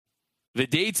The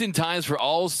dates and times for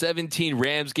all 17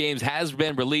 Rams games has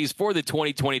been released for the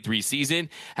 2023 season.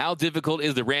 How difficult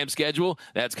is the Rams schedule?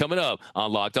 That's coming up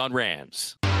on Locked On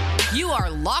Rams. You are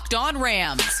Locked On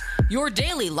Rams, your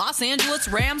daily Los Angeles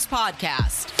Rams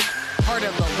podcast. Part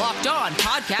of the Locked On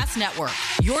Podcast Network,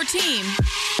 your team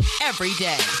every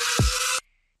day.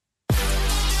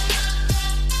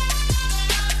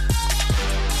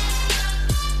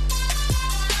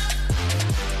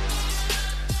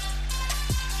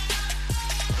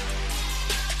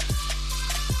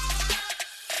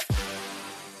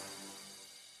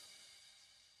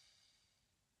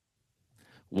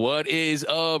 What is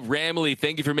up, Ramily?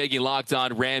 Thank you for making Locked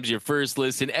On Rams your first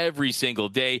listen every single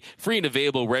day. Free and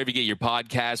available wherever you get your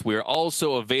podcasts. We are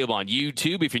also available on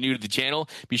YouTube. If you're new to the channel,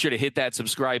 be sure to hit that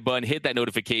subscribe button, hit that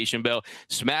notification bell,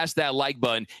 smash that like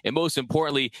button, and most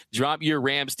importantly, drop your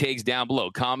Rams takes down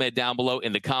below. Comment down below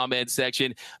in the comment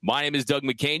section. My name is Doug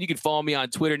McCain. You can follow me on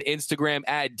Twitter and Instagram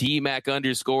at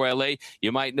DMac_LA.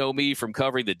 You might know me from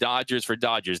covering the Dodgers for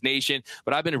Dodgers Nation,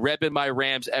 but I've been repping my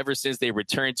Rams ever since they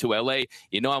returned to LA.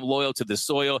 You know I'm loyal to the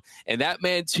soil, and that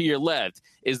man to your left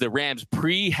is the Rams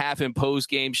pre-half and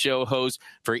post-game show host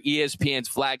for ESPN's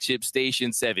flagship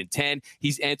station 710.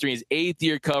 He's entering his 8th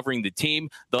year covering the team,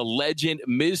 the legend,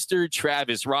 Mr.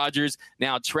 Travis Rogers.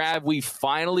 Now, Trav, we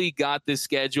finally got the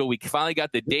schedule. We finally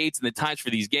got the dates and the times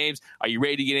for these games. Are you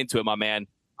ready to get into it, my man?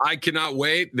 I cannot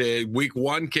wait. The week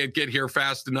one can't get here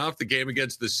fast enough. The game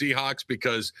against the Seahawks,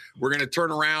 because we're going to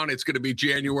turn around. It's going to be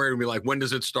January and be like, when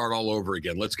does it start all over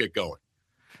again? Let's get going.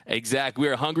 Exactly. We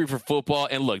are hungry for football.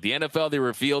 And look, the NFL, they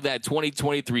revealed that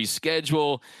 2023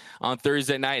 schedule on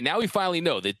Thursday night. Now we finally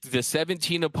know that the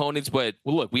 17 opponents, but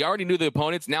look, we already knew the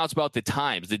opponents. Now it's about the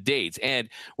times, the dates. And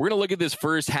we're going to look at this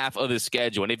first half of the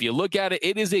schedule. And if you look at it,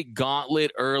 it is a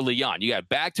gauntlet early on. You got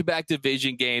back-to-back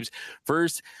division games,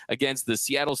 first against the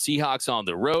Seattle Seahawks on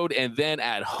the road, and then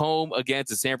at home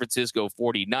against the San Francisco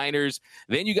 49ers.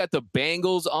 Then you got the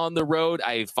Bengals on the road.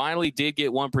 I finally did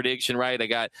get one prediction right. I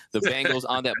got the Bengals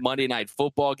on that Monday Night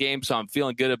Football game, so I'm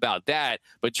feeling good about that.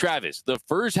 But Travis, the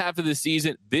first half of the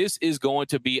season, this is going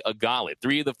to be a gauntlet.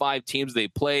 3 of the 5 teams they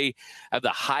play have the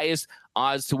highest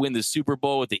odds to win the Super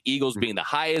Bowl, with the Eagles being the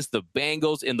highest, the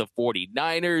Bengals and the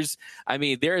 49ers. I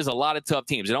mean, there is a lot of tough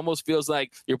teams. It almost feels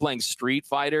like you're playing Street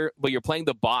Fighter, but you're playing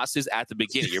the bosses at the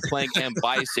beginning. You're playing M.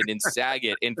 Bison and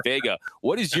Saget and Vega.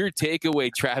 What is your takeaway,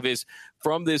 Travis,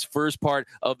 from this first part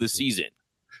of the season?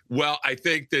 Well, I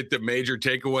think that the major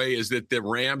takeaway is that the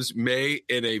Rams may,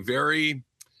 in a very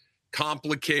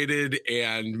complicated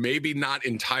and maybe not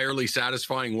entirely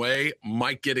satisfying way,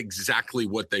 might get exactly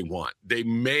what they want. They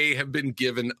may have been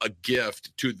given a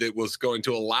gift that was going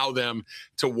to allow them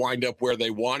to wind up where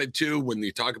they wanted to. When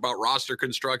you talk about roster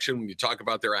construction, when you talk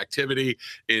about their activity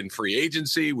in free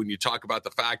agency, when you talk about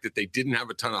the fact that they didn't have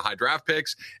a ton of high draft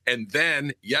picks. And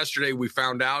then yesterday we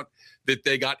found out that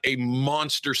they got a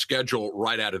monster schedule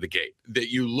right out of the gate.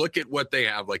 That you look at what they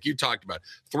have, like you talked about,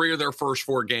 3 of their first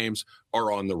 4 games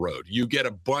are on the road. You get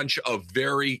a bunch of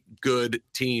very good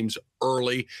teams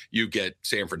early. You get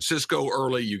San Francisco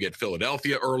early. You get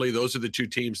Philadelphia early. Those are the 2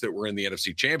 teams that were in the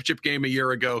NFC Championship game a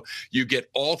year ago. You get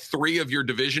all 3 of your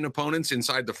division opponents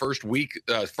inside the first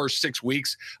 6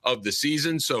 weeks of the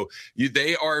season. So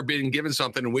they are being given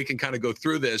something, and we can kind of go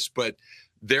through this, but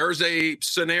there's a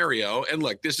scenario, and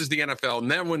look, this is the NFL, and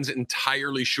no one's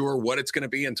entirely sure what it's going to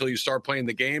be until you start playing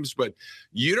the games, but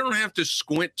you don't have to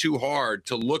squint too hard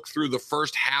to look through the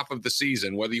first half of the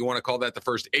season, whether you want to call that the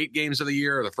first 8 games of the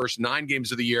year or the first 9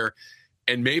 games of the year,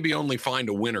 and maybe only find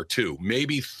a win or 2,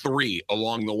 maybe 3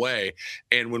 along the way.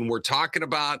 And when we're talking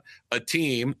about a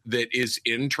team that is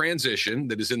in transition,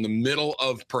 that is in the middle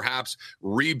of perhaps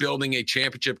rebuilding a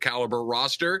championship caliber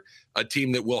roster, a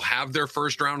team that will have their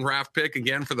first round draft pick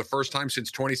again for the first time since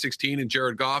 2016 in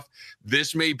Jared Goff,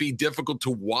 this may be difficult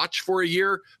to watch for a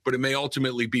year, but it may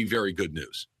ultimately be very good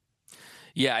news.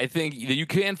 Yeah, I think you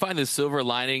can find the silver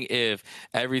lining if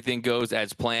everything goes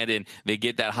as planned and they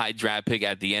get that high draft pick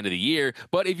at the end of the year.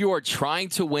 But if you are trying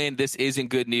to win, this isn't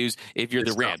good news if you're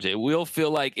the Rams. It will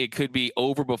feel like it could be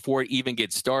over before it even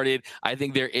gets started. I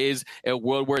think there is a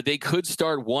world where they could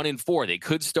start 1-4. They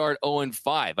could start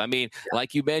 0-5. I mean,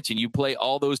 like you mentioned, you play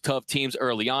all those tough teams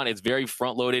early on. It's very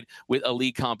front-loaded with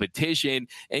elite competition.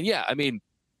 And, yeah, I mean,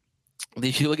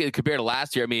 if you look at it compared to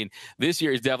last year, I mean, this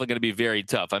year is definitely going to be very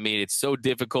tough. I mean, it's so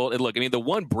difficult. And look, I mean, the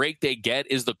one break they get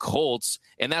is the Colts,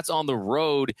 and that's on the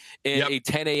road in a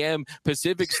 10 a.m.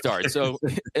 Pacific start. So,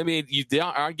 I mean, you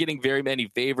aren't getting very many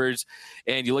favors.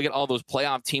 And you look at all those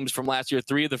playoff teams from last year,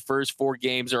 3 of the first 4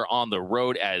 games are on the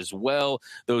road as well.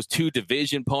 Those 2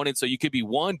 division opponents. So you could be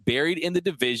one buried in the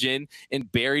division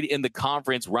and buried in the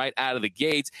conference right out of the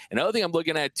gates. Another thing I'm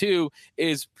looking at, too,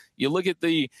 is you look at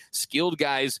the skilled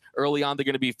guys early on they're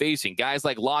going to be facing. Guys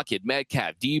like Lockett,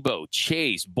 Metcalf, Debo,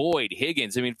 Chase, Boyd,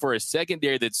 Higgins. I mean, for a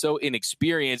secondary that's so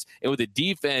inexperienced and with a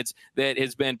defense that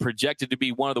has been projected to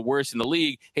be one of the worst in the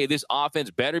league, hey, this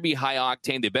offense better be high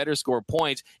octane. They better score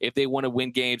points if they want to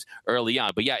win games early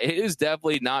on. But, yeah, it is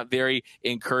definitely not very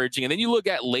encouraging. And then you look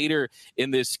at later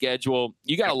in this schedule,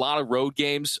 you got a lot of road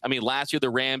games. I mean, last year the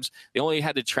Rams, they only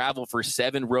had to travel for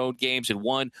 7 road games, and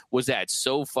one was at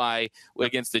SoFi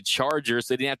against the Chargers.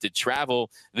 So they didn't have to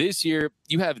travel. This year,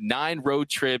 you have 9 road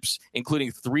trips,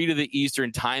 including 3 to the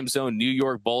Eastern time zone, New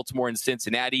York, Baltimore, and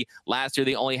Cincinnati. Last year,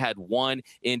 they only had 1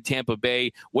 in Tampa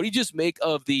Bay. What do you just make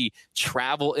of the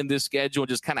travel in this schedule and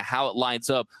just kind of how it lines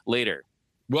up later?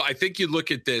 Well, I think you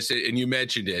look at this, and you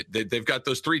mentioned it, that they've got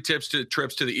those 3 trips to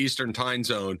the Eastern time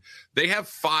zone. They have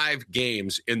 5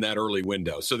 games in that early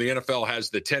window. So the NFL has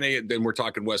the 10 a.m., then we're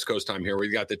talking West Coast time here. We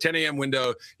got the 10 a.m.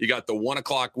 window, you got the 1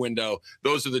 o'clock window.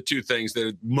 Those are the 2 things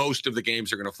that most of the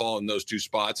games are going to fall in those 2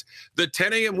 spots. The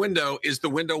 10 a.m. window is the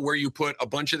window where you put a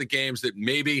bunch of the games that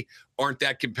maybe aren't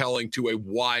that compelling to a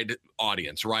wide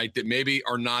audience, right? That maybe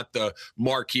are not the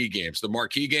marquee games. The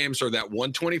marquee games are that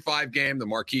 125 game. The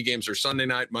marquee games are Sunday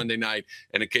night, Monday night,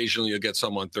 and occasionally you'll get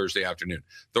some on Thursday afternoon.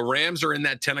 The Rams are in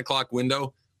that 10 o'clock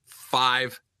window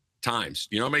 5 times.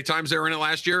 You know how many times they were in it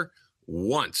last year?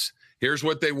 Once. Here's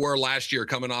what they were last year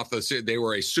coming off they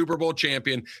were a Super Bowl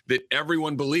champion that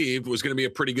everyone believed was going to be a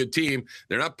pretty good team.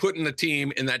 They're not putting the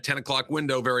team in that 10 o'clock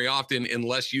window very often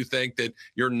unless you think that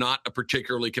you're not a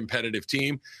particularly competitive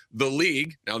team. The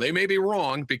league, now they may be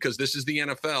wrong because this is the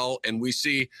NFL and we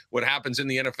see what happens in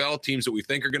the NFL. Teams that we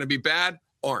think are going to be bad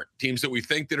aren't. Teams that we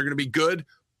think that are going to be good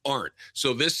aren't.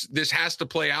 So this has to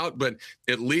play out, but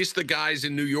at least the guys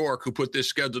in New York who put this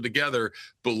schedule together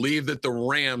believe that the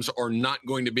Rams are not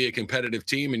going to be a competitive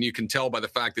team, and you can tell by the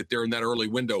fact that they're in that early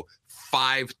window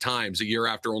 5 times a year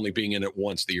after only being in it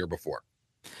once the year before.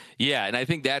 Yeah, and I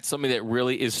think that's something that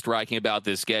really is striking about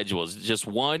this schedule. Is just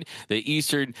one, the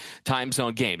Eastern time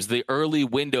zone games, the early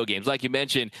window games. Like you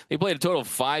mentioned, they played a total of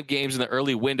 5 games in the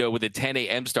early window with a 10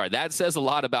 a.m. start. That says a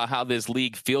lot about how this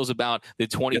league feels about the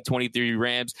 2023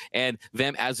 Rams and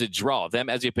them as a draw, them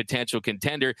as a potential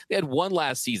contender. They had 1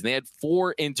 last season. They had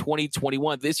 4 in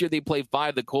 2021. This year they played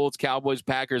 5, the Colts, Cowboys,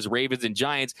 Packers, Ravens, and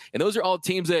Giants. And those are all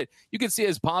teams that you can see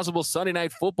as possible Sunday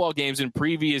night football games in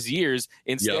previous years.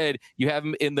 Instead, you have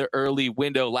them in the early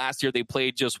window. Last year they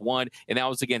played just 1, and that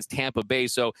was against Tampa Bay,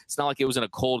 so it's not like it was in a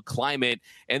cold climate.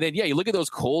 And then you look at those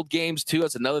cold games too.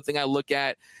 That's another thing I look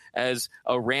at as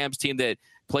a Rams team that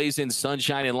plays in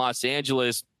sunshine in Los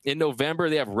Angeles. In November,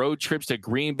 they have road trips to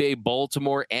Green Bay,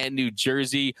 Baltimore, and New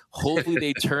Jersey. Hopefully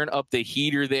they turn up the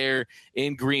heater there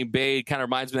in Green Bay. It kind of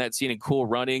reminds me of that scene in Cool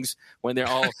Runnings when they're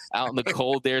all out in the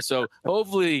cold there. So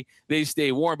hopefully they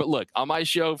stay warm. But look, on my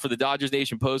show for the Dodgers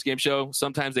Nation postgame show,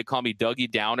 sometimes they call me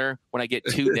Dougie Downer when I get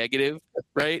too negative,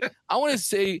 right? I want to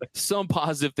say some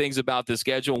positive things about the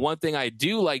schedule. One thing I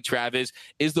do like, Travis,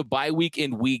 is the bye week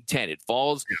in Week 10. It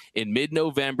falls in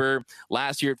mid-November.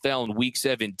 Last year it fell in Week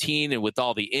 17, and with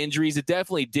all the injuries, it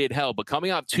definitely did help. But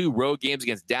coming off 2 road games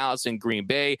against Dallas and Green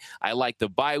Bay, I like the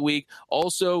bye week.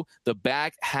 Also, the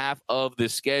back half of the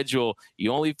schedule,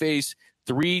 you only face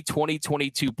 3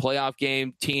 2022 playoff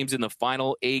game teams in the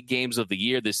final 8 games of the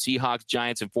year, the Seahawks,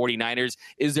 Giants, and 49ers.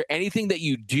 Is there anything that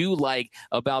you do like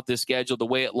about this schedule, the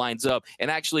way it lines up, and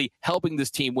actually helping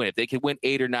this team win if they can win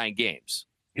 8 or 9 games?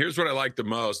 Here's what I like the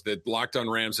most, that Locked On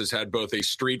Rams has had both a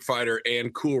Street Fighter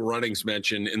and Cool Runnings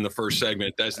mention in the first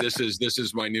segment. This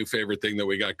is my new favorite thing that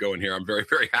we got going here. I'm very,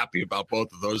 very happy about both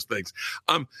of those things.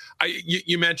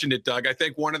 You mentioned it, Doug. I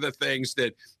think one of the things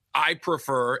that I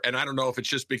prefer, and I don't know if it's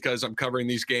just because I'm covering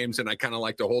these games and I kind of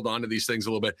like to hold on to these things a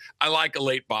little bit, I like a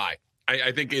late bye.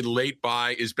 I think a late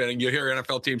bye is better. You hear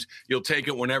NFL teams, you'll take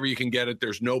it whenever you can get it.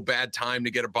 There's no bad time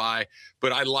to get a bye,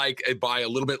 but I like a bye a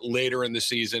little bit later in the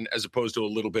season as opposed to a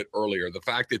little bit earlier. The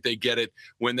fact that they get it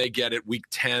when they get it, Week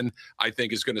 10, I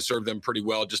think is going to serve them pretty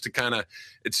well, just to kind of,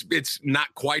 it's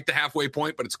not quite the halfway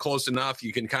point, but it's close enough.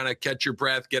 You can kind of catch your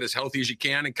breath, get as healthy as you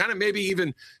can, and kind of maybe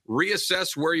even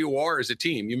reassess where you are as a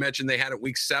team. You mentioned they had it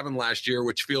Week 7 last year,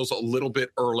 which feels a little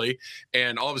bit early,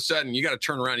 and all of a sudden you got to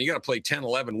turn around. You got to play 10,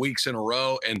 11 weeks in a a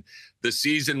row, and the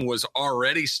season was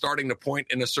already starting to point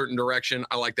in a certain direction.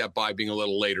 I like that bye being a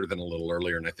little later than a little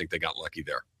earlier, and I think they got lucky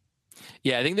there.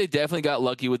 Yeah, I think they definitely got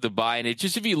lucky with the bye. And it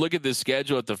just, if you look at the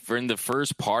schedule in the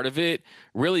first part of it,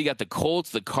 really you got the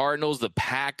Colts, the Cardinals, the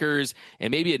Packers,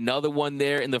 and maybe another one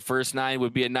there in the first 9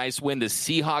 would be a nice win. The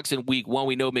Seahawks in week 1.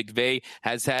 We know McVay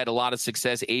has had a lot of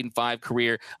success, 8-5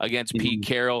 career against Pete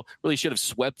Carroll. Really should have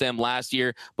swept them last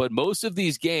year. But most of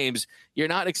these games, you're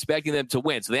not expecting them to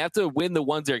win. So they have to win the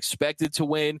ones they're expected to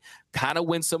win, kind of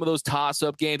win some of those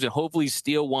toss-up games, and hopefully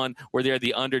steal one where they're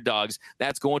the underdogs.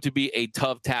 That's going to be a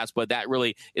tough task, but that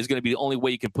really is going to be the only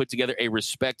way you can put together a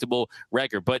respectable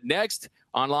record. But next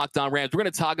on Locked On Rams, we're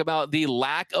going to talk about the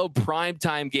lack of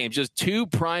primetime games. Just 2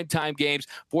 primetime games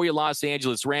for your Los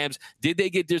Angeles Rams. Did they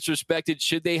get disrespected?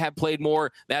 Should they have played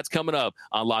more? That's coming up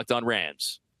on Locked On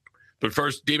Rams. But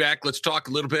first, D-Back, let's talk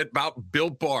a little bit about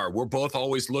Built Bar. We're both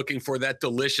always looking for that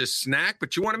delicious snack,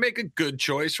 but you want to make a good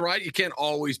choice, right? You can't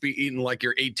always be eating like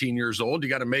you're 18 years old. You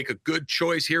got to make a good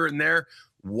choice here and there.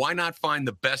 Why not find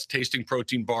the best tasting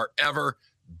protein bar ever?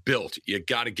 Built. You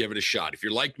got to give it a shot. If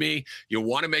you're like me, you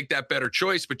want to make that better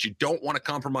choice, but you don't want to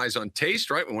compromise on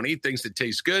taste, right? We want to eat things that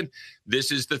taste good.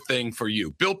 This is the thing for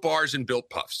you. Built Bars and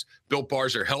Built Puffs. Built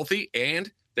Bars are healthy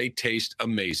and they taste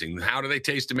amazing. How do they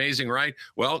taste amazing, right?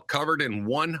 Well, covered in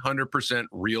 100%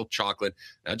 real chocolate.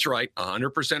 That's right,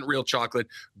 100% real chocolate.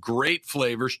 Great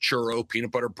flavors, churro, peanut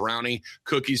butter brownie,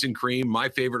 cookies and cream. My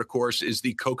favorite, of course, is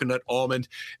the coconut almond.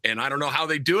 And I don't know how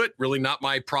they do it. Really not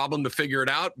my problem to figure it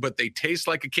out, but they taste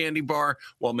like a candy bar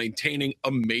while maintaining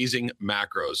amazing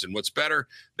macros. And what's better,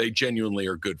 they genuinely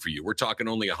are good for you. We're talking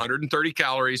only 130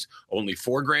 calories, only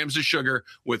 4 grams of sugar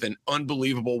with an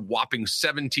unbelievable whopping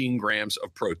 17 grams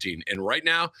of protein. And right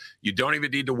now, you don't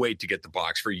even need to wait to get the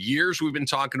box. For years, we've been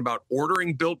talking about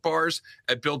ordering Built Bars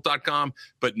at Built.com,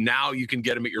 but now you can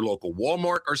get them at your local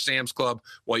Walmart or Sam's Club,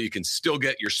 while you can still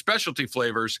get your specialty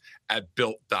flavors at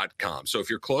Built.com. So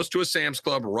if you're close to a Sam's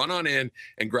Club, run on in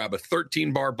and grab a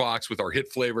 13-bar box with our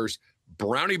hit flavors,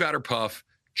 Brownie Batter Puff,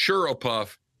 Churro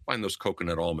Puff, find those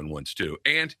coconut almond ones too,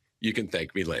 and you can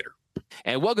thank me later.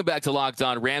 And welcome back to Locked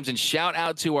On Rams, and shout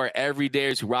out to our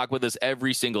everydayers who rock with us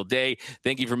every single day.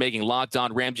 Thank you for making Locked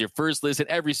On Rams your first listen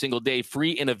every single day,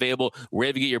 free and available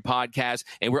wherever you get your podcasts.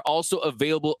 And we're also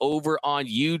available over on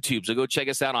YouTube. So go check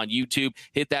us out on YouTube,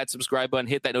 hit that subscribe button,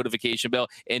 hit that notification bell,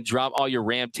 and drop all your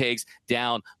Ram takes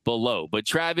down below. But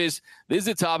Travis, this is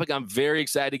a topic I'm very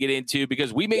excited to get into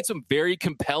because we made some very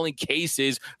compelling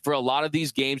cases for a lot of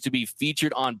these games to be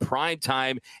featured on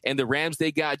primetime. And the Rams,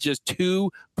 they got just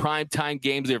 2 primetime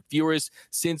games, their fewest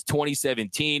since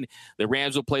 2017. The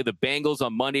Rams will play the Bengals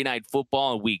on Monday Night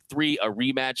Football in Week 3, a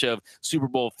rematch of Super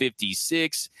Bowl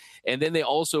 56. And then they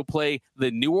also play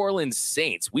the New Orleans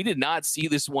Saints. We did not see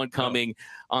this one coming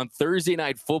on Thursday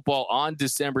Night Football on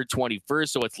December 21st,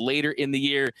 so it's later in the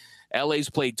year. LA's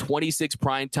played 26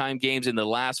 primetime games in the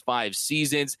last 5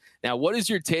 seasons. Now, what is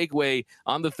your takeaway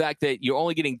on the fact that you're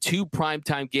only getting 2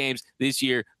 primetime games this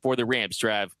year for the Rams,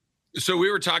 Trav? So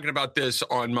we were talking about this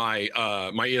on my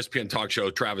my ESPN talk show,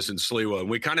 Travis and Sliwa, and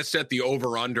we kind of set the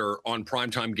over-under on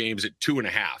primetime games at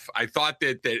 2.5. I thought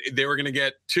that they were going to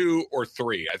get 2 or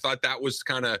 3. I thought that was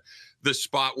kind of the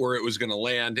spot where it was going to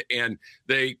land, and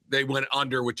they went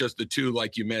under with just the 2,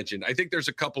 like you mentioned. I think there's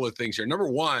a couple of things here. Number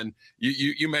one,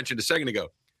 you mentioned a second ago,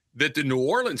 that the New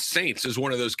Orleans Saints is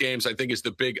one of those games I think is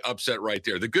the big upset right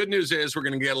there. The good news is we're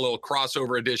going to get a little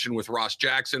crossover edition with Ross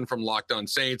Jackson from Locked On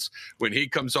Saints when he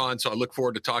comes on. So I look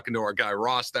forward to talking to our guy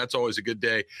Ross. That's always a good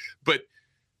day. But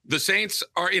the Saints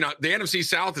are, the NFC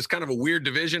South is kind of a weird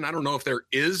division. I don't know if there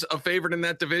is a favorite in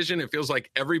that division. It feels like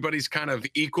everybody's kind of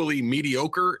equally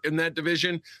mediocre in that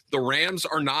division. The Rams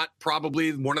are not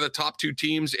probably one of the top 2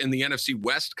 teams in the NFC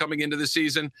West coming into the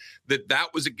season.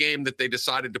 That was a game that they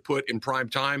decided to put in prime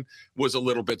time was a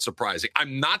little bit surprising.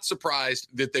 I'm not surprised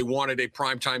that they wanted a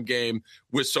primetime game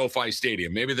with SoFi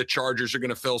Stadium. Maybe the Chargers are going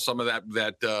to fill some of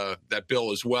that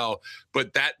bill as well.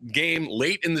 But that game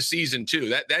late in the season too,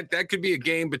 that could be a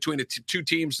game between the 2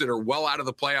 teams that are well out of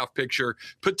the playoff picture,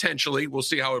 potentially. We'll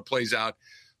see how it plays out.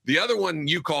 The other one,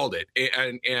 you called it,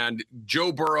 and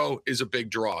Joe Burrow is a big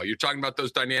draw. You're talking about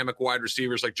those dynamic wide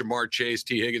receivers like Jamar Chase,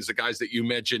 T. Higgins, the guys that you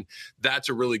mentioned. That's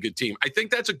a really good team. I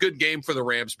think that's a good game for the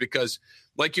Rams because,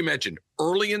 like you mentioned,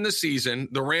 early in the season,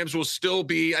 the Rams will still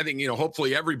be, I think,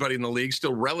 hopefully everybody in the league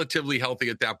still relatively healthy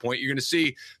at that point. You're going to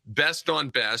see best on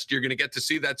best. You're going to get to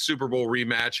see that Super Bowl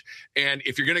rematch. And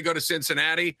if you're going to go to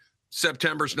Cincinnati,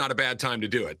 September's not a bad time to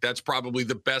do it. That's probably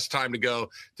the best time to go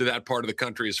to that part of the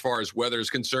country as far as weather is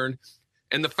concerned.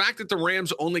 And the fact that the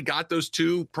Rams only got those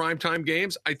 2 primetime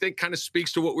games, I think kind of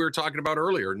speaks to what we were talking about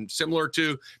earlier. And similar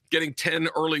to getting 10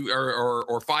 early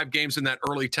or 5 games in that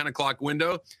early 10 o'clock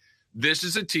window, this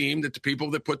is a team that the people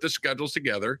that put the schedules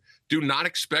together do not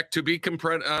expect to be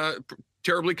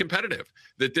terribly competitive.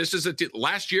 That this is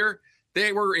last year,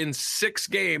 they were in 6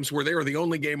 games where they were the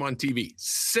only game on TV.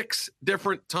 6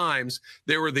 different times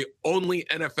they were the only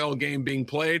NFL game being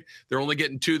played. They're only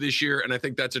getting 2 this year, and I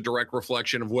think that's a direct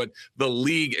reflection of what the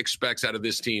league expects out of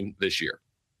this team this year.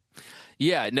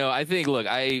 Yeah, no, I think, look,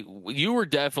 you were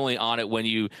definitely on it when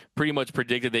you pretty much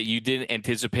predicted that you didn't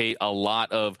anticipate a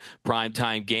lot of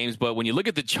primetime games. But when you look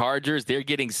at the Chargers, they're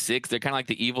getting 6. They're kind of like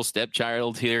the evil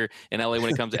stepchild here in LA when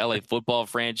it comes to LA football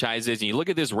franchises. And you look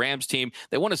at this Rams team,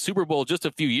 they won a Super Bowl just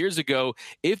a few years ago.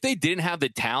 If they didn't have the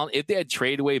talent, if they had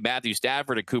traded away Matthew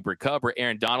Stafford or Cooper Kupp or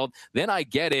Aaron Donald, then I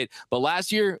get it. But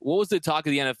last year, what was the talk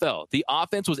of the NFL? The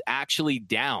offense was actually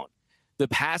down. The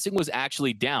passing was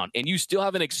actually down, and you still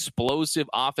have an explosive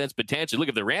offense potential. Look,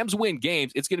 if the Rams win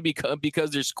games, it's going to be because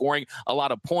they're scoring a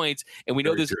lot of points, and we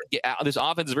know this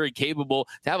offense is very capable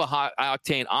to have a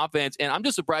high-octane offense, and I'm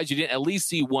just surprised you didn't at least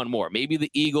see one more. Maybe the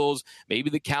Eagles,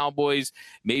 maybe the Cowboys,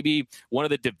 maybe one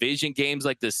of the division games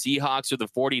like the Seahawks or the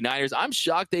 49ers. I'm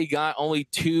shocked they got only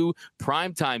 2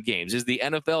 primetime games. Is the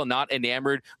NFL not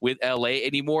enamored with LA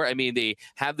anymore? I mean, they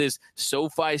have this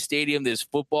SoFi Stadium, this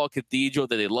football cathedral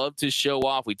that they love to show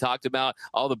off. We talked about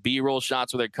all the B-roll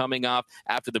shots where they're coming off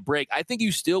after the break. I think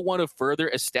you still want to further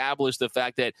establish the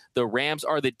fact that the Rams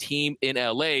are the team in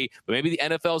LA, but maybe the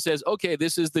NFL says, okay,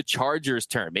 this is the Chargers'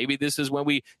 turn. Maybe this is when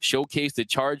we showcase the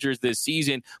Chargers this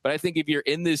season. But I think if you're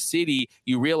in this city,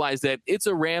 you realize that it's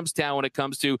a Rams town when it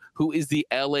comes to who is the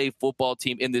LA football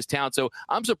team in this town. So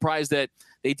I'm surprised that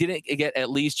they didn't get at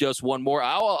least just one more.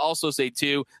 I'll also say,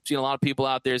 too, I've seen a lot of people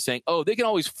out there saying, oh, they can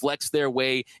always flex their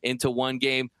way into one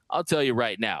game. I'll tell you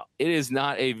right now, it is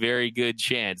not a very good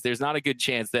chance. There's not a good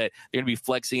chance that they're going to be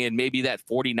flexing in maybe that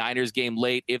 49ers game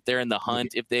late if they're in the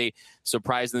hunt, if they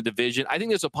surprise in the division. I think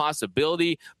there's a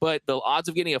possibility, but the odds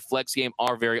of getting a flex game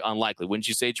are very unlikely. Wouldn't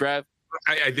you say, Trav?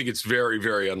 I think it's very,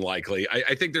 very unlikely.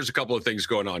 I think there's a couple of things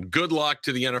going on. Good luck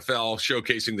to the NFL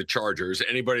showcasing the Chargers.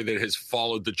 Anybody that has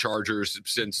followed the Chargers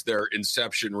since their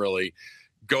inception, really,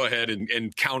 go ahead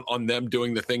and count on them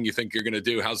doing the thing you think you're going to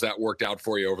do. How's that worked out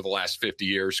for you over the last 50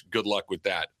 years? Good luck with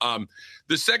that.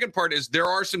 The second part is there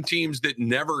are some teams that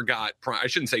never got I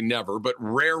shouldn't say never, but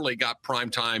rarely got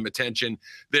primetime attention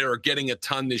that are getting a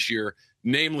ton this year,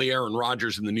 namely Aaron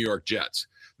Rodgers and the New York Jets.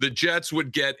 The Jets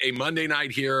would get a Monday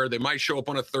night here. They might show up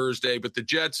on a Thursday, but the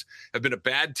Jets have been a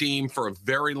bad team for a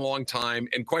very long time.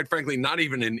 And quite frankly, not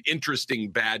even an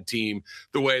interesting bad team,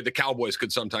 the way the Cowboys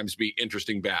could sometimes be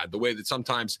interesting bad, the way that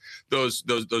sometimes those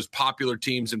popular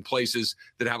teams in places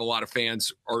that have a lot of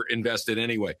fans are invested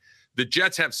anyway. The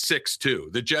Jets have 6 too.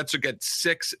 The Jets will get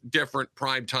 6 different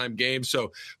primetime games.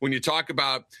 So when you talk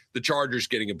about the Chargers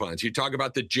getting a bunch, you talk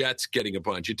about the Jets getting a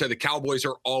bunch, you tell the Cowboys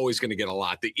are always going to get a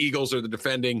lot. The Eagles are the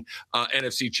defending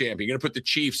NFC champion. You're going to put the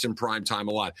Chiefs in primetime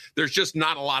a lot. There's just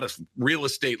not a lot of real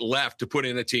estate left to put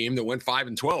in a team that went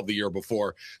 5-12 the year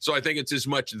before. So I think it's as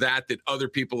much that other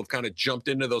people have kind of jumped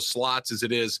into those slots as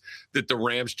it is that the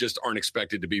Rams just aren't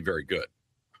expected to be very good.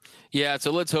 Yeah,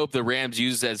 so let's hope the Rams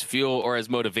use it as fuel or as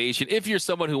motivation if you're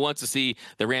someone who wants to see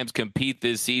the Rams compete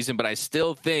this season. But I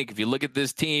still think if you look at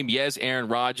this team, yes, Aaron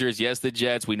Rodgers, yes, the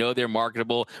Jets, we know they're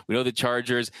marketable. We know the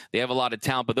Chargers, they have a lot of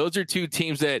talent. But those are 2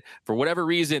 teams that, for whatever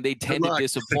reason, they tend to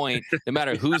disappoint no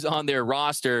matter who's on their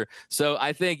roster. So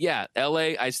I think, yeah,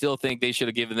 LA, I still think they should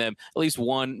have given them at least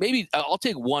one. Maybe I'll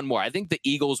take one more. I think the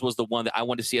Eagles was the one that I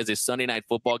wanted to see as a Sunday night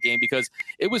football game because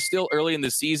it was still early in the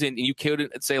season, and you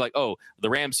couldn't say, like, oh, the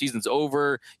Rams season's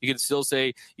over. You can still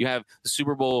say you have the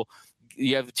Super Bowl.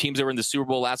 You have teams that were in the Super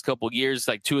Bowl last couple of years,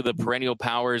 like 2 of the perennial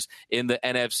powers in the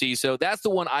NFC. So that's the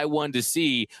one I wanted to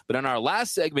see. But on our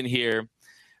last segment here,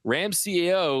 Rams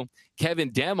CEO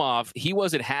Kevin Demoff, he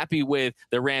wasn't happy with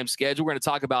the Rams schedule. We're going to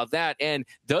talk about that. And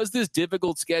does this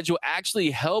difficult schedule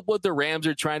actually help what the Rams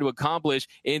are trying to accomplish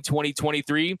in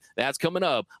 2023? That's coming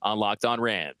up on Locked On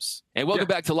Rams. And welcome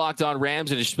back to Locked On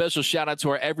Rams, and a special shout out to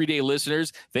our everyday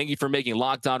listeners. Thank you for making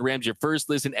Locked On Rams your first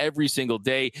listen every single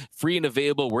day, free and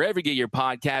available wherever you get your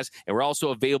podcasts. And we're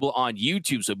also available on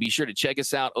YouTube, so be sure to check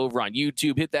us out over on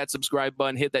YouTube. Hit that subscribe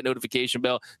button, hit that notification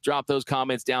bell, drop those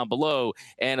comments down below.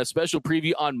 And a special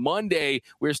preview on Monday,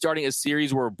 we're starting a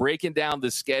series where we're breaking down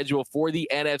the schedule for the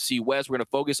NFC West. We're going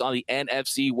to focus on the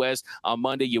NFC West on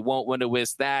Monday. You won't want to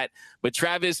miss that. But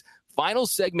Travis, final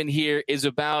segment here is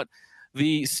about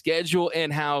the schedule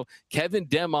and how Kevin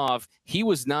Demoff, he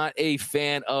was not a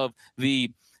fan of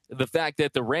the the fact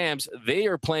that the Rams, they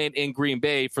are playing in Green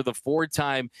Bay for the fourth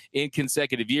time in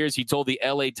consecutive years. He told the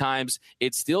LA Times,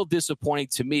 it's still disappointing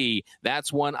to me.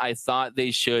 That's one I thought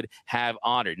they should have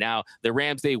honored. Now, the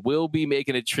Rams, they will be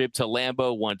making a trip to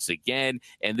Lambeau once again,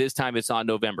 and this time it's on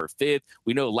November 5th.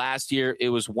 We know last year it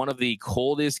was one of the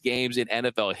coldest games in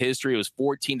NFL history. It was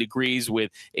 14 degrees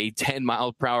with a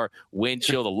 10-mile-per-hour wind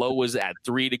chill. The low was at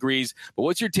 3 degrees. But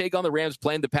what's your take on the Rams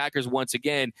playing the Packers once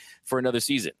again for another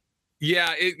season?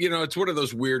 Yeah, it's one of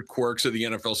those weird quirks of the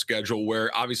NFL schedule where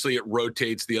obviously it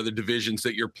rotates the other divisions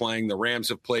that you're playing. The Rams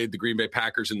have played the Green Bay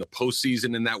Packers in the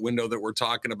postseason in that window that we're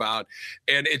talking about,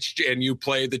 and you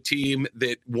play the team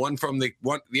that won from the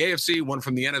AFC, one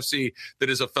from the NFC, that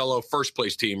is a fellow first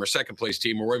place team or second place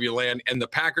team or wherever you land. And the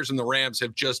Packers and the Rams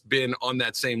have just been on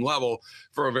that same level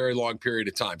for a very long period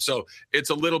of time. So it's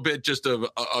a little bit just of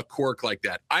a quirk like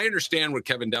that. I understand what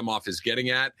Kevin Demoff is getting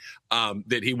at,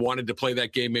 that he wanted to play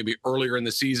that game maybe earlier in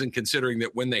the season, considering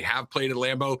that when they have played at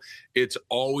Lambeau, it's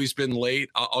always been late.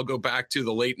 I'll go back to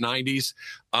the late 90s.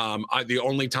 The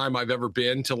only time I've ever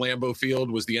been to Lambeau Field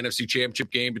was the NFC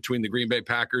Championship game between the Green Bay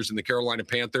Packers and the Carolina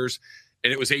Panthers.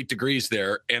 And it was 8 degrees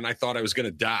there, and I thought I was going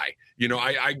to die.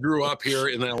 I grew up here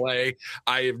in LA.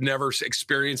 I have never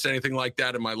experienced anything like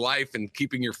that in my life, and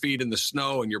keeping your feet in the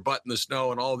snow and your butt in the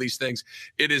snow and all of these things.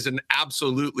 It is an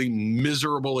absolutely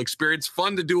miserable experience.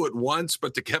 Fun to do it once,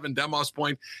 but to Kevin Demoff's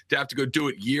point, to have to go do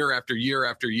it year after year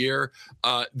after year,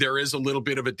 there is a little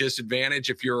bit of a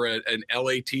disadvantage if you're an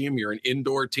LA team, you're an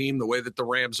indoor team, the way that the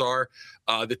Rams are,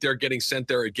 that they're getting sent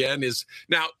there again is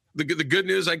now. The good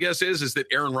news, I guess, is that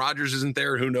Aaron Rodgers isn't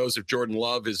there. Who knows if Jordan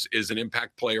Love is an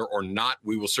impact player or not?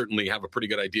 We will certainly have a pretty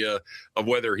good idea of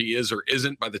whether he is or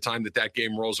isn't by the time that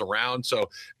game rolls around. So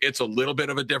it's a little bit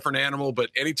of a different animal.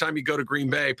 But anytime you go to Green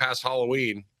Bay past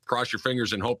Halloween, cross your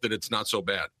fingers and hope that it's not so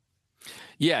bad.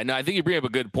 Yeah, no, I think you bring up a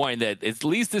good point that at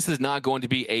least this is not going to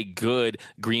be a good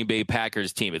Green Bay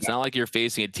Packers team. It's not like you're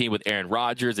facing a team with Aaron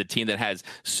Rodgers, a team that has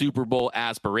Super Bowl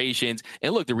aspirations.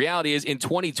 And look, the reality is in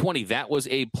 2020, that was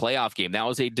a playoff game. That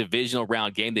was a divisional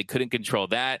round game. They couldn't control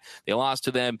that. They lost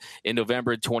to them in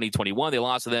November 2021. They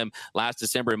lost to them last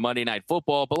December in Monday Night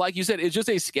Football. But like you said, it's just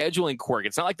a scheduling quirk.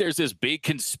 It's not like there's this big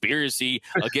conspiracy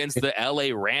against the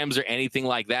LA Rams or anything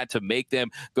like that to make them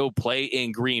go play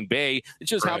in Green Bay. It's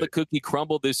just how the cookie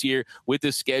crumbled this year with the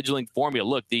scheduling formula.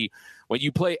 Look, when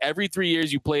you play every 3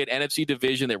 years, you play an NFC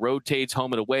division that rotates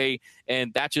home and away,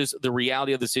 and that's just the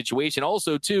reality of the situation.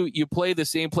 Also, too, you play the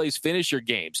same place, finish your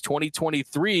games.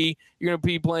 2023, you're going to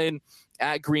be playing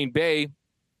at Green Bay.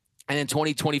 And in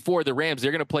 2024, the Rams,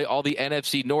 they're going to play all the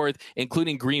NFC North,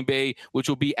 including Green Bay, which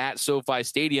will be at SoFi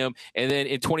Stadium. And then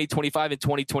in 2025 and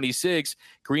 2026,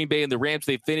 Green Bay and the Rams,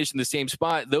 they finish in the same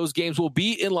spot. Those games will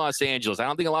be in Los Angeles. I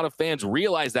don't think a lot of fans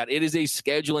realize that. It is a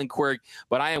scheduling quirk,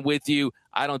 but I am with you.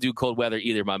 I don't do cold weather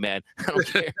either, my man. I don't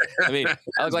care. I mean,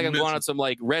 I look like I'm going on some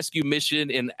rescue mission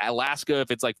in Alaska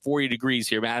if it's 40 degrees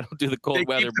here, man. I don't do the cold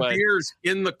weather. Keep the beers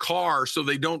in the car so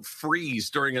they don't freeze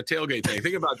during a tailgate thing.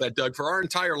 Think about that, Doug. For our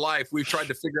entire life, we've tried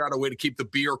to figure out a way to keep the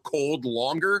beer cold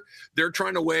longer. They're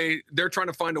trying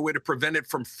to find a way to prevent it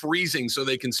from freezing so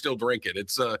they can still drink it.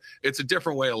 It's a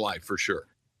different way of life for sure.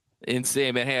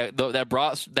 Insane, man. Hey, that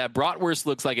bratwurst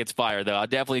looks like it's fire, though. I'll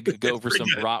definitely go for some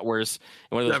bratwurst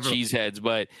and one of those cheese heads.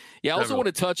 But yeah, I also want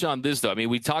to touch on this, though. I mean,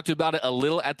 we talked about it a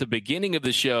little at the beginning of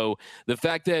the show. The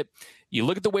fact that you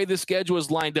look at the way the schedule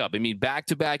is lined up. I mean,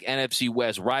 back-to-back NFC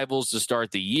West rivals to start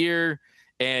the year.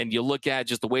 And you look at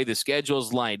just the way the schedule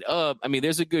is lined up. I mean,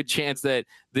 there's a good chance that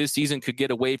this season could get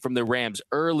away from the Rams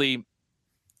early.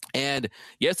 And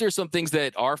yes, there's some things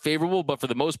that are favorable, but for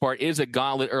the most part, it is a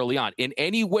gauntlet early on. In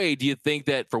any way, do you think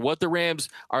that for what the Rams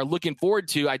are looking forward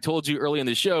to, I told you early in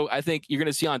the show, I think you're going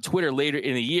to see on Twitter later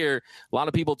in the year, a lot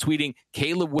of people tweeting,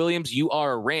 Caleb Williams, you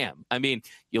are a Ram. I mean,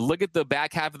 you look at the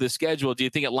back half of the schedule, do you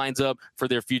think it lines up for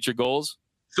their future goals?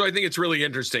 So I think it's really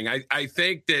interesting. I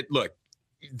think that, look,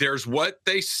 there's what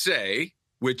they say,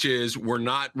 which is we're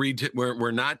not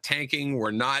tanking,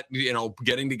 we're not,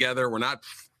 getting together, we're not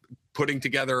putting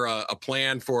together a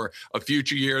plan for a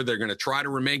future year. They're going to try to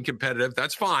remain competitive.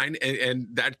 That's fine. And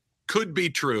that could be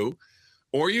true.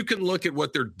 Or you can look at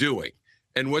what they're doing.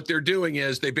 And what they're doing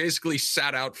is they basically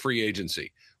sat out free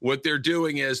agency. What they're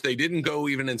doing is they didn't go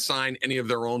even and sign any of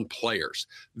their own players.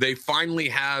 They finally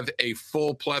have a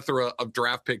full plethora of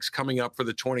draft picks coming up for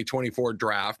the 2024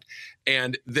 draft.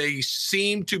 And they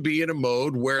seem to be in a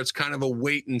mode where it's kind of a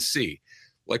wait and see.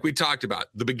 Like we talked about,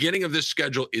 the beginning of this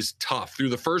schedule is tough. Through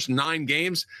the first 9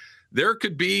 games, there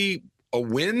could be a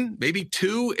win, maybe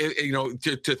two.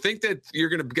 To think that you're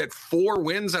going to get 4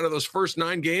 wins out of those first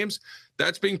 9 games,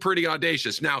 that's being pretty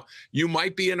audacious. Now, you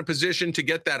might be in a position to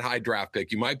get that high draft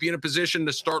pick. You might be in a position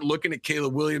to start looking at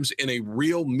Caleb Williams in a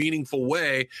real meaningful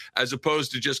way, as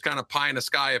opposed to just kind of pie in the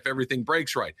sky if everything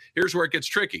breaks right. Here's where it gets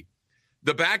tricky.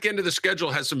 The back end of the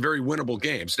schedule has some very winnable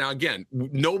games. Now, again,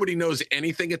 nobody knows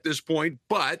anything at this point,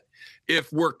 but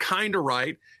if we're kind of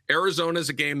right, Arizona is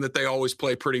a game that they always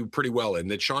play pretty well in,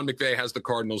 that Sean McVay has the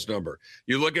Cardinals number.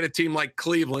 You look at a team like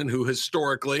Cleveland, who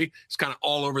historically is kind of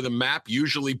all over the map,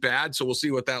 usually bad, so we'll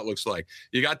see what that looks like.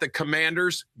 You got the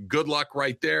Commanders, good luck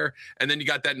right there. And then you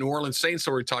got that New Orleans Saints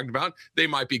that we talked about. They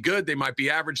might be good, they might be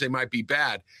average, they might be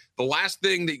bad. The last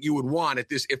thing that you would want at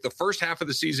this, if the first half of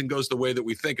the season goes the way that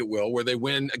we think it will, where they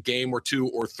win a game or 2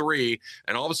 or 3,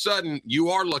 and all of a sudden you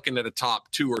are looking at a top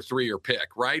 2 or 3 or pick,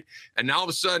 right? And now all of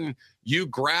a sudden you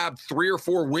grab 3 or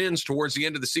 4 wins towards the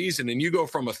end of the season and you go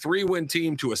from a 3-win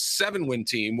team to a 7-win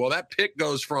team. Well, that pick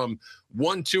goes from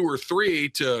 1, 2, or 3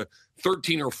 to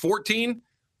 13 or 14.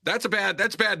 That's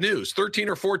bad news. 13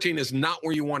 or 14 is not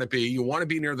where you want to be. You want to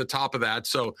be near the top of that.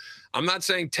 So I'm not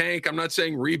saying tank. I'm not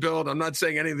saying rebuild. I'm not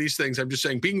saying any of these things. I'm just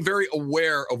saying being very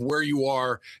aware of where you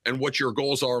are and what your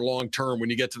goals are long term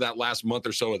when you get to that last month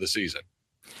or so of the season.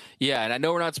 Yeah, and I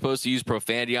know we're not supposed to use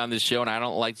profanity on this show, and I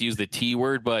don't like to use the T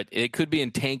word, but it could be in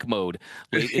tank mode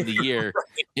late in the year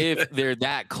if they're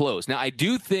that close. Now, I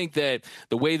do think that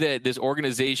the way that this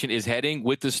organization is heading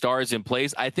with the stars in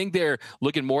place, I think they're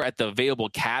looking more at the available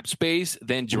cap space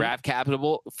than draft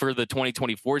capital for the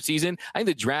 2024 season. I think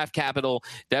the draft capital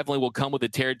definitely will come with the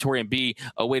territory and be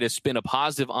a way to spin a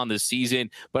positive on the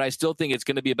season, but I still think it's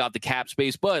going to be about the cap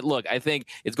space. But look, I think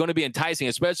it's going to be enticing,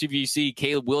 especially if you see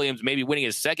Caleb Williams maybe winning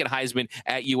his second Heisman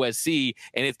at USC,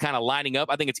 and it's kind of lining up.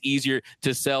 I think it's easier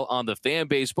to sell on the fan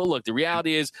base. But look, the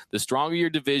reality is the stronger your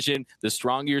division, the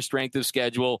stronger your strength of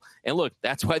schedule. And look,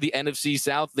 that's why the NFC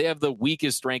South, they have the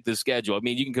weakest strength of schedule. I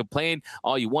mean, you can complain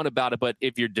all you want about it, but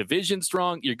if your division's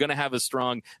strong, you're going to have a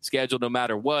strong schedule no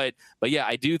matter what. But yeah,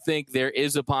 I do think there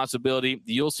is a possibility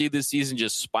you'll see this season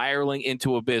just spiraling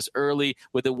into abyss early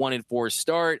with a 1-4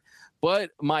 start.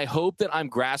 But my hope that I'm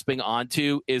grasping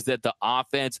onto is that the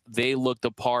offense, they look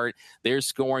the part. They're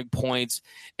scoring points,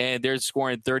 and they're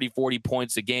scoring 30, 40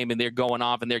 points a game, and they're going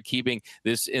off, and they're keeping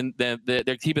this in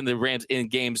they're keeping the Rams in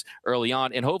games early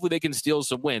on, and hopefully they can steal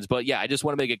some wins. But yeah, I just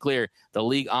want to make it clear, the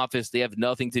league offense, they have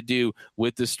nothing to do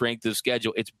with the strength of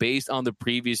schedule. It's based on the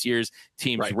previous year's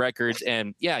team's records,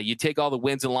 and yeah, you take all the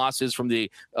wins and losses from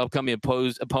the upcoming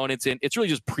opponents, and it's really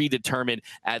just predetermined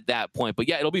at that point. But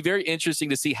yeah, it'll be very interesting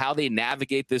to see how they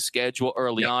navigate this schedule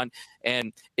early on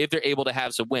and if they're able to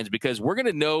have some wins, because we're going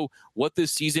to know what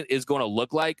this season is going to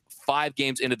look like 5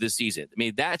 games into the season. I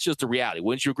mean, that's just the reality.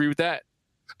 Wouldn't you agree with that?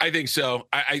 I think so.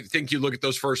 I think you look at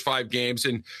those first 5 games,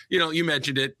 and you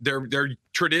mentioned it. They're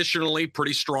traditionally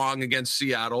pretty strong against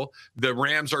Seattle. The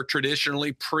Rams are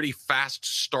traditionally pretty fast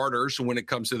starters when it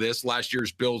comes to this. Last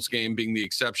year's Bills game being the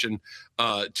exception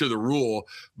to the rule,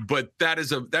 but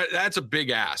that's a big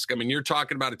ask. I mean, you're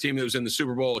talking about a team that was in the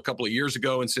Super Bowl a couple of years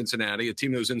ago in Cincinnati, a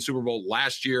team that was in the Super Bowl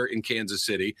last year in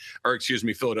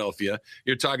Philadelphia.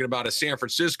 You're talking about a San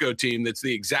Francisco team that's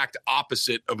the exact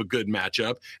opposite of a good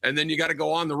matchup, and then you got to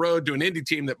go on the road to an Indy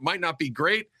team that might not be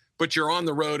great, but you're on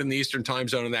the road in the Eastern time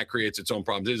zone, and that creates its own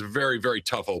problems. It's a very, very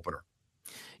tough opener.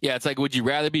 Yeah, it's like, would you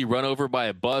rather be run over by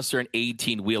a bus or an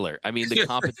 18-wheeler? I mean, the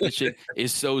competition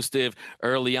is so stiff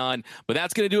early on. But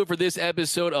that's going to do it for this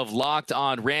episode of Locked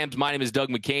On Rams. My name is Doug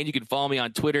McCain. You can follow me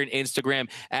on Twitter and Instagram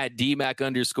at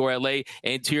DMAC_LA.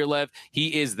 And to your left,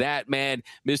 he is that man,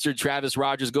 Mr. Travis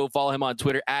Rogers. Go follow him on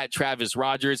Twitter at Travis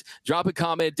Rogers. Drop a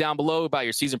comment down below about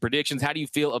your season predictions. How do you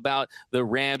feel about the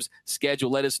Rams schedule?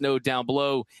 Let us know down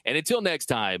below. And until next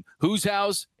time, whose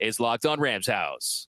house is Locked On Rams house?